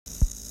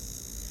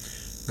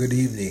Good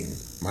evening.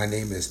 My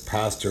name is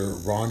Pastor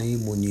Ronnie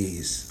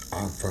Muniz.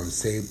 I'm from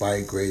Saved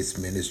by Grace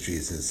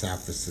Ministries in San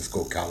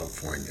Francisco,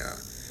 California.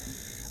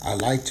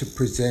 I'd like to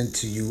present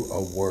to you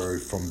a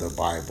word from the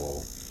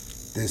Bible.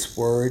 This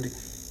word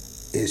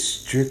is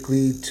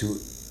strictly to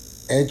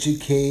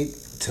educate,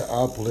 to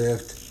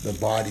uplift the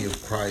body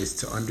of Christ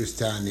to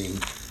understanding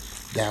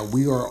that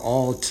we are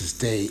all to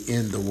stay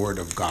in the Word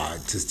of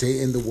God, to stay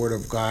in the Word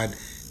of God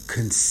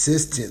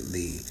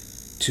consistently,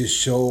 to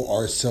show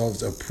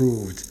ourselves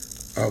approved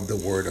of the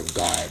Word of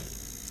God.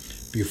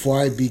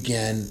 Before I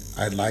begin,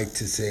 I'd like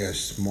to say a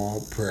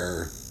small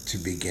prayer to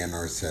begin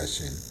our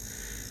session.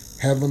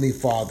 Heavenly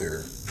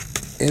Father,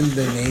 in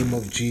the name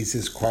of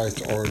Jesus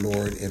Christ, our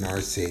Lord and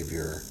our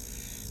Savior,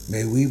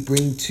 may we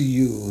bring to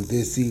you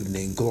this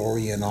evening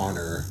glory and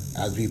honor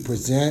as we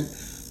present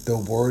the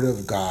Word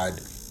of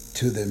God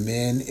to the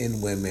men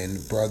and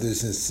women,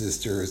 brothers and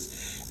sisters,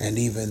 and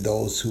even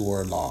those who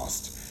are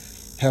lost.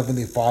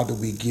 Heavenly Father,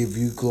 we give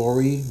you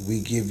glory, we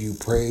give you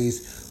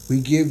praise, we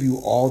give you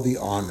all the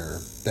honor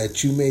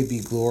that you may be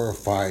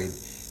glorified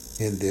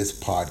in this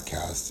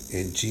podcast.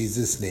 In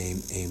Jesus'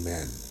 name,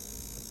 amen.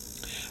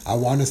 I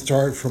want to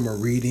start from a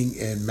reading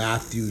in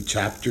Matthew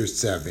chapter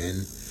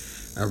 7,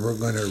 and we're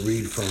going to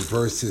read from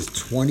verses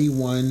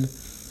 21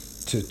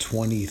 to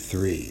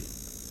 23.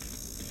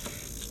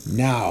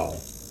 Now,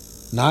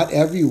 not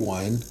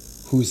everyone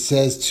who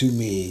says to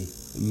me,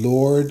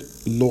 Lord,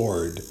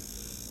 Lord,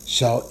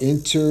 shall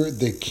enter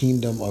the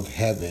kingdom of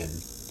heaven,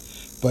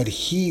 but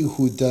he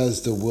who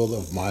does the will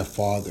of my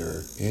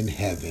Father in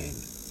heaven.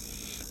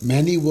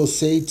 Many will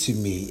say to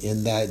me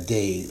in that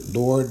day,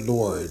 Lord,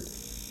 Lord,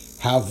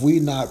 have we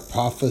not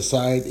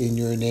prophesied in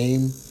your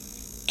name,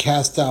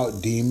 cast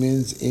out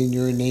demons in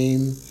your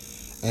name,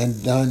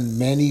 and done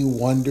many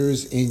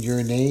wonders in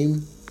your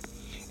name?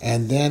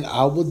 And then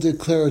I will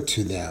declare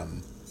to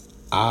them,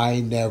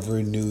 I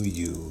never knew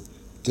you.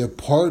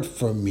 Depart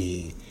from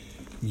me,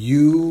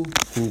 you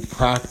who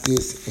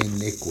practice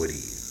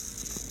iniquity.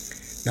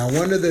 Now,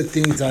 one of the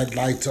things I'd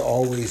like to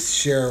always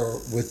share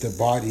with the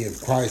body of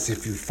Christ,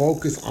 if you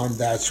focus on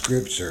that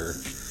scripture,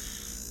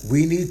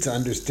 we need to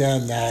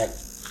understand that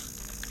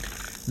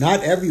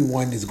not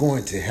everyone is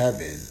going to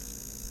heaven.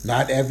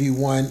 Not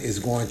everyone is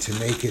going to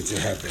make it to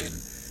heaven.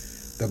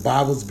 The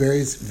Bible's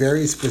very,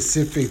 very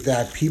specific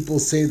that people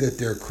say that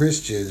they're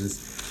Christians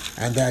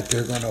and that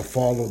they're going to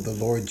follow the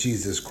Lord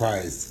Jesus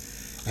Christ.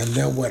 And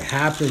then what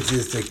happens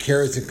is the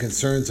cares and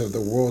concerns of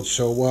the world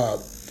show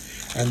up,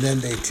 and then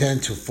they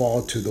tend to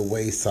fall to the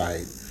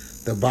wayside.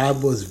 The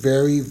Bible is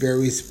very,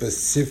 very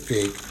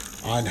specific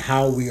on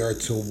how we are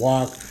to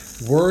walk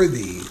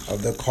worthy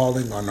of the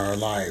calling on our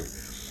life.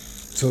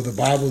 So the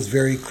Bible is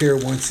very clear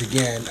once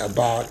again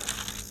about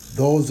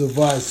those of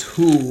us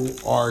who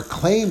are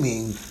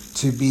claiming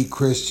to be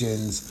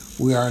Christians,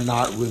 we are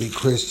not really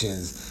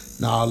Christians.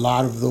 Now, a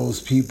lot of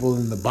those people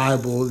in the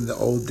Bible in the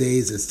old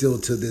days and still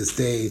to this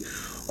day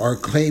are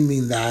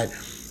claiming that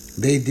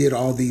they did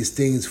all these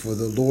things for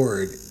the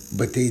Lord,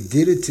 but they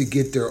did it to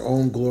get their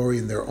own glory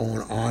and their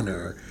own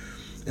honor.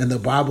 And the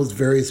Bible's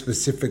very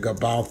specific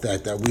about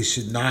that we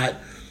should not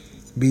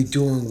be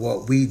doing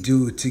what we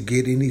do to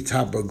get any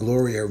type of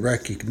glory or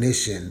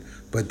recognition,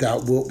 but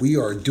that what we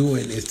are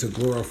doing is to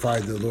glorify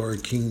the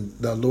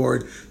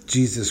Lord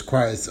Jesus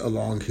Christ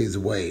along his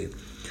way.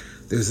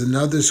 There's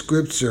another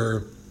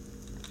scripture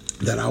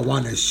that I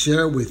want to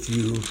share with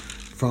you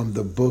from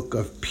the book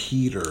of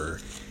Peter.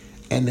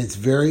 And it's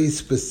very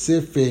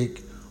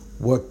specific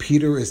what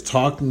Peter is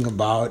talking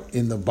about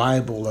in the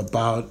Bible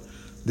about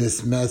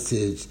this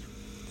message.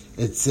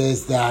 It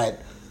says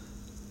that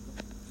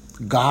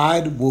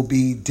God will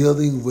be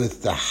dealing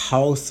with the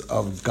house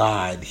of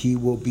God. He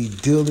will be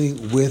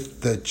dealing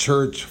with the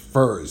church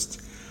first.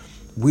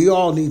 We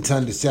all need to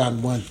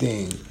understand one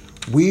thing.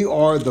 We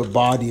are the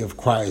body of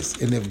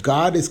Christ. And if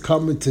God is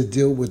coming to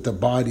deal with the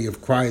body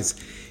of Christ,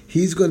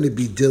 he's going to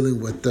be dealing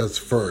with us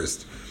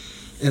first.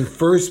 In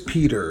 1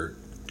 Peter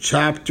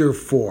chapter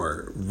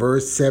 4,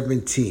 verse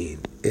 17,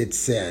 it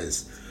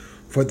says,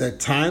 For the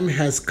time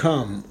has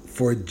come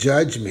for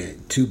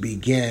judgment to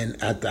begin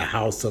at the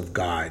house of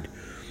God.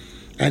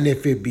 And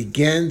if it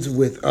begins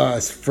with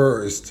us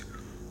first,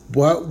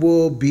 what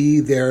will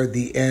be there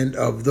the end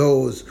of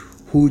those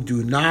who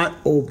do not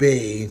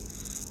obey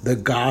the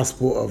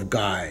gospel of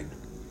God?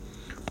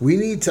 We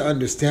need to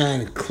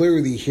understand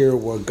clearly here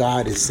what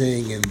God is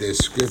saying in this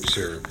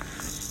scripture.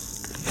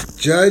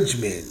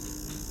 Judgment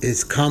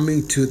is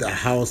coming to the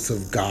house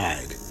of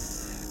God.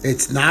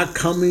 It's not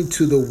coming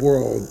to the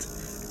world.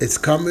 It's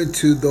coming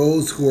to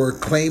those who are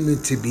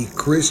claiming to be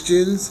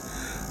Christians,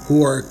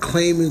 who are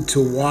claiming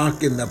to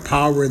walk in the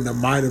power and the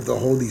might of the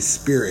Holy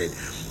Spirit.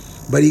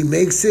 But he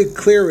makes it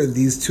clear in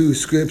these two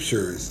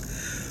scriptures,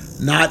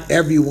 not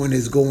everyone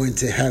is going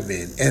to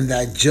heaven, and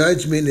that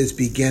judgment is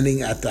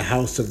beginning at the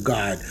house of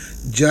God.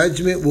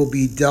 Judgment will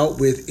be dealt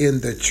with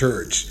in the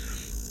church.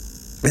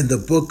 In the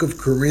book of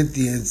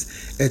Corinthians,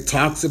 it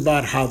talks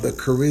about how the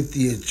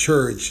Corinthian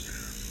church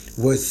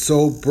was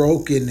so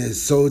broken and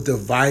so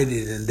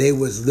divided, and they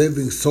was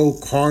living so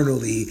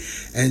carnally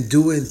and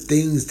doing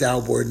things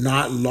that were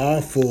not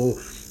lawful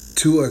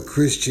to a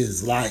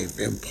Christian's life.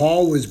 And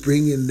Paul was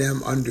bringing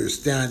them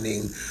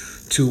understanding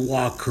to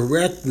walk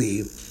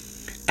correctly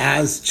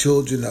as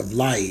children of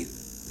light.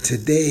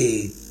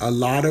 Today, a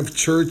lot of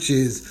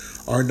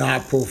churches are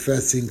not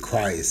professing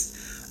Christ.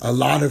 A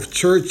lot of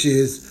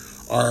churches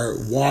are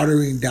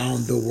watering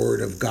down the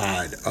Word of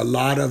God. A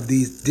lot of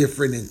these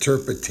different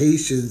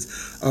interpretations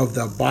of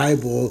the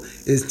Bible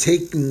is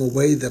taking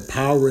away the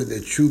power and the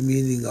true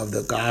meaning of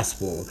the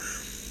gospel.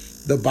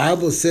 The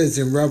Bible says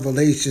in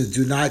Revelations,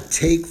 do not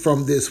take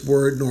from this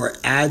word nor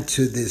add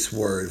to this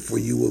word, for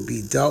you will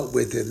be dealt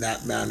with in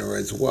that manner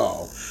as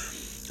well.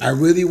 I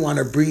really want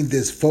to bring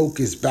this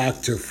focus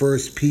back to 1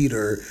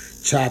 Peter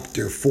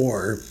chapter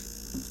 4,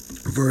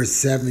 verse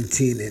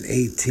 17 and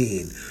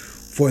 18.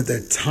 For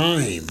the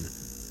time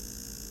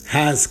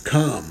has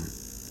come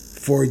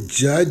for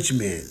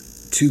judgment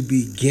to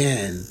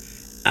begin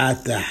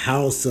at the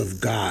house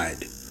of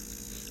God.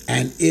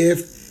 And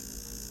if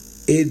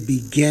it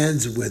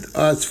begins with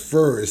us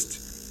first,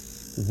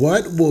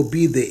 what will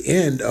be the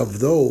end of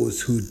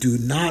those who do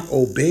not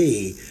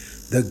obey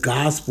the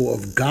gospel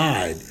of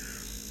God?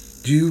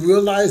 Do you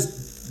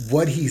realize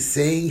what he's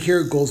saying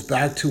here goes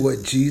back to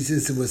what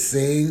Jesus was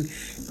saying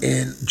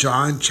in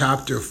John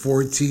chapter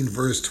 14,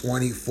 verse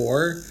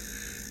 24?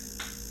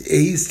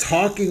 He's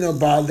talking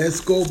about,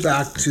 let's go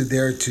back to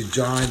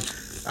John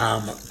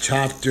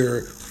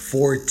chapter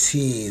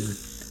 14,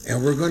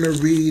 and we're going to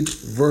read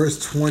verse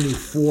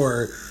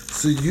 24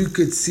 so you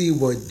could see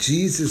what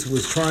Jesus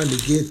was trying to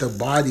get the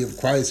body of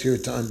Christ here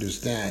to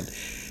understand.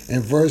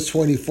 In verse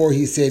 24,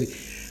 he said,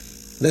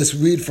 let's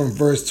read from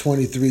verse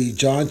 23,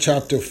 John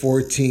chapter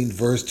 14,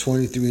 verse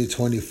 23 to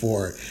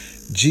 24.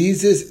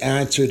 Jesus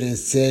answered and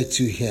said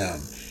to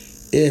him,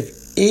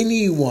 if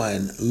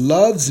anyone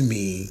loves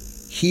me,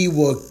 he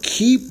will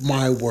keep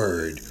my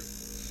word,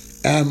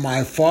 and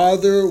my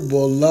Father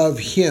will love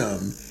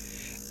him,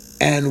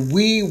 and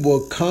we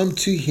will come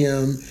to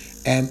him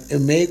and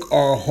make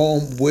our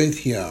home with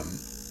him.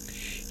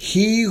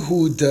 He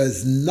who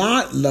does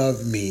not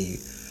love me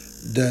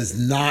does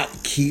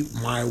not keep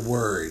my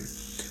word.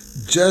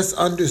 Just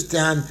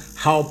understand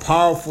how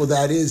powerful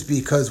that is,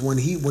 because when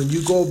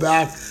you go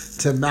back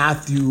to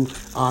Matthew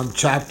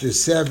chapter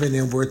 7,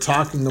 and we're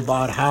talking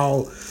about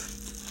how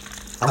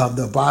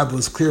the Bible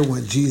is clear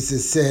when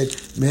Jesus said,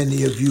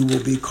 many of you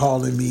will be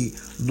calling me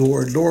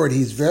Lord, Lord.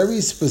 He's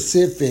very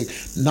specific.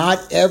 Not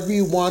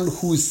everyone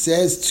who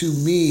says to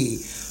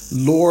me,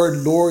 Lord,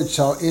 Lord,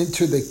 shall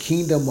enter the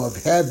kingdom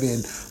of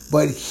heaven,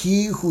 but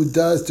he who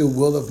does the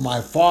will of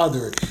my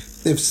Father.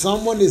 If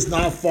someone is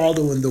not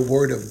following the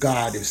word of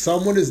God, if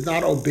someone is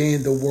not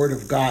obeying the word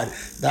of God,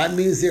 that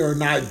means they are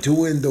not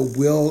doing the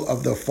will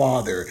of the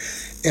Father.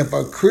 If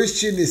a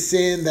Christian is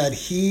saying that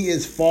he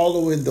is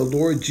following the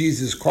Lord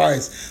Jesus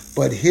Christ,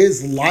 but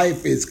his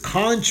life is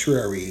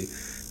contrary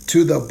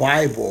to the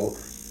Bible,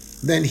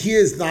 then he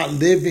is not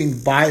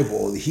living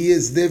Bible. He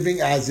is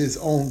living as his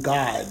own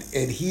God,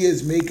 and he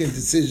is making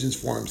decisions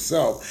for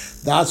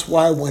himself. That's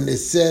why when it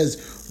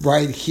says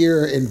right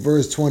here in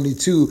verse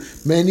 22,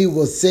 many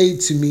will say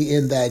to me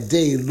in that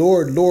day,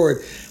 Lord,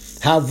 Lord,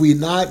 have we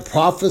not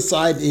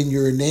prophesied in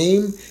your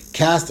name,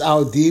 cast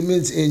out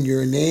demons in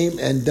your name,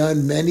 and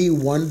done many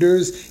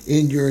wonders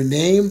in your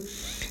name?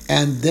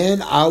 And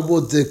then I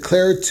will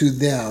declare to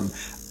them,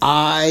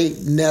 I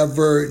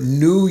never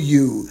knew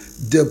you.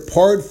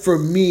 Depart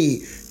from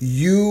me,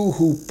 you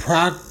who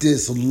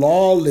practice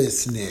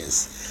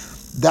lawlessness.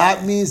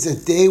 That means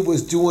that they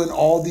was doing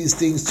all these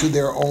things to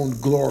their own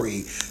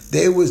glory.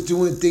 They was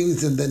doing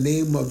things in the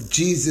name of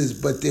Jesus,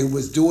 but they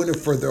was doing it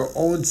for their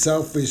own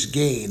selfish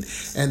gain.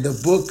 And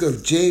the book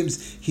of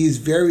James, he's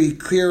very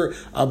clear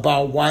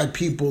about why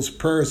people's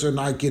prayers are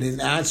not getting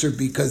answered,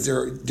 because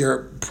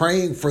they're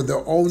praying for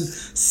their own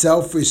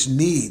selfish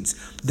needs.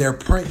 They're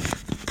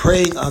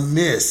praying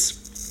amiss.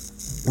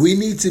 We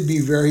need to be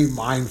very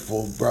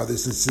mindful,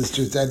 brothers and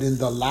sisters, that in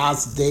the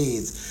last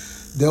days,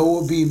 there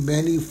will be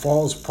many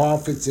false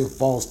prophets and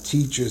false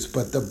teachers,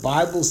 but the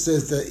Bible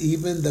says that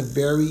even the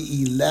very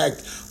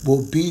elect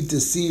will be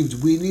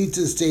deceived. We need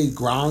to stay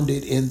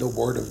grounded in the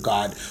Word of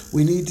God.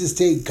 We need to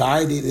stay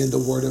guided in the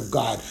Word of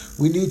God.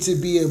 We need to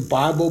be in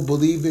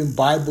Bible-believing,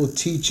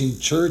 Bible-teaching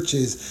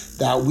churches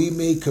that we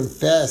may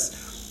confess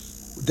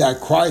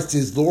that Christ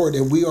is Lord,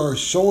 and we are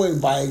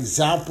showing by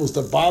examples.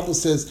 The Bible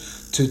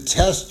says to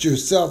test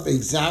yourself,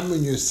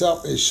 examine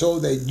yourself, and show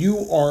that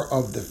you are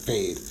of the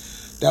faith.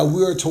 That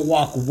we are to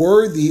walk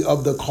worthy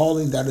of the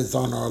calling that is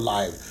on our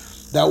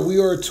life. That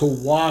we are to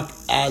walk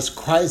as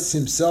Christ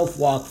himself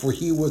walked, for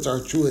he was our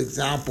true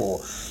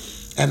example.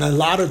 And a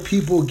lot of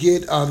people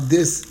get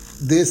this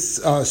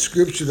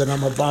scripture that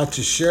I'm about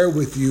to share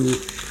with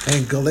you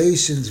in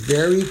Galatians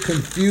very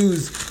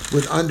confused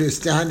with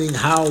understanding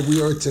how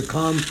we are to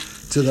come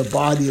to the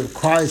body of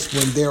Christ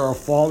when they are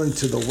falling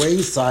to the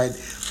wayside,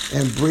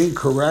 and bring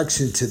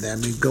correction to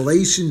them. In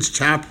Galatians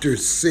chapter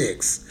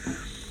 6,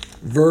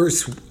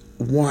 verse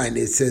 1,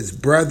 it says,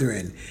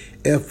 Brethren,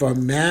 If a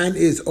man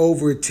is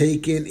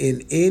overtaken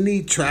in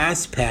any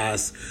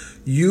trespass,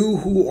 you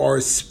who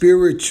are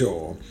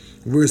spiritual,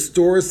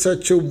 restore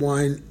such a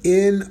one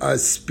in a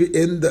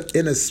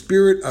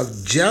spirit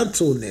of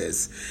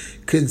gentleness,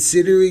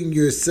 considering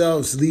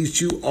yourselves,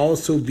 lest you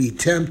also be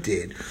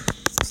tempted.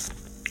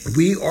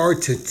 We are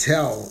to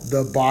tell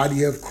the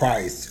body of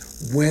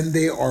Christ when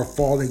they are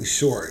falling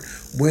short,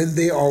 when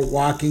they are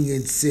walking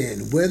in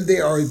sin, when they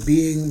are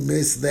being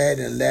misled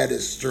and led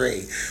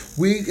astray.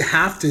 We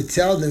have to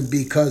tell them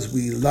because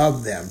we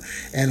love them.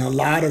 And a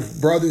lot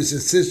of brothers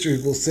and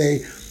sisters will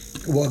say,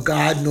 well,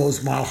 God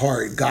knows my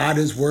heart. God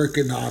is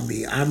working on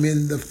me. I'm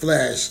in the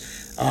flesh.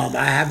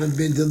 I haven't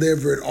been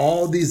delivered.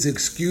 All these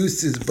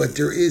excuses, but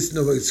there is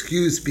no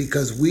excuse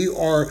because we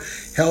are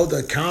held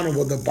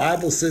accountable. The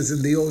Bible says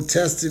in the Old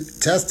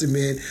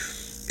Testament,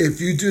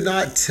 if you do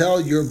not tell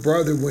your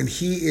brother when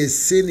he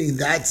is sinning,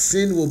 that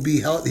sin will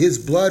be held, his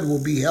blood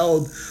will be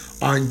held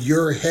on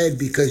your head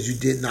because you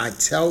did not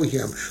tell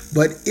him.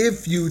 But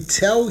if you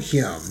tell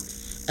him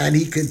and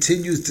he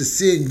continues to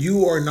sin,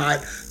 you are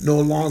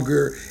no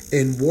longer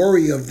in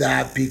worry of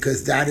that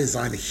because that is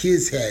on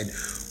his head.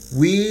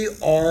 We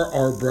are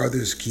our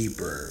brother's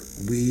keeper.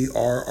 We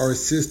are our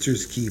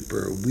sister's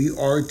keeper. We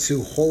are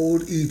to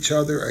hold each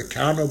other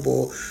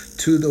accountable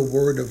to the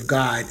word of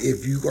God.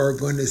 If you are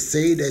going to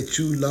say that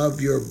you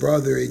love your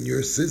brother and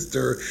your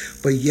sister,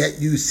 but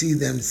yet you see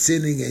them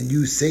sinning and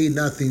you say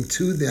nothing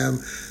to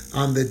them,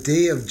 on the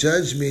day of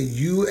judgment,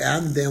 you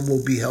and them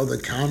will be held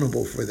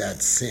accountable for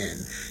that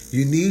sin.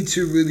 You need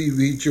to really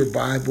read your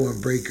Bible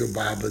and break your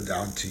Bible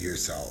down to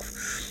yourself.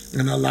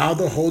 And allow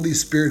the Holy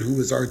Spirit,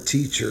 who is our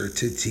teacher,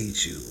 to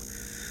teach you.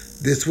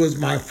 This was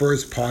my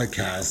first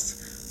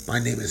podcast. My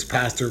name is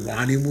Pastor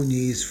Ronnie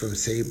Muniz from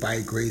Saved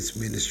by Grace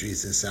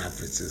Ministries in San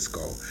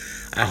Francisco.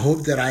 I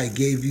hope that I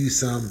gave you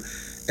some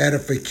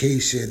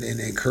edification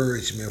and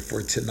encouragement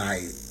for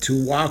tonight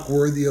to walk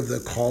worthy of the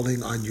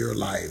calling on your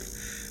life.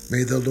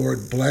 May the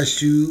Lord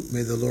bless you.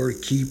 May the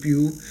Lord keep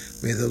you.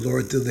 May the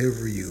Lord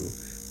deliver you.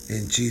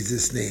 In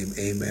Jesus' name,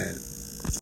 amen.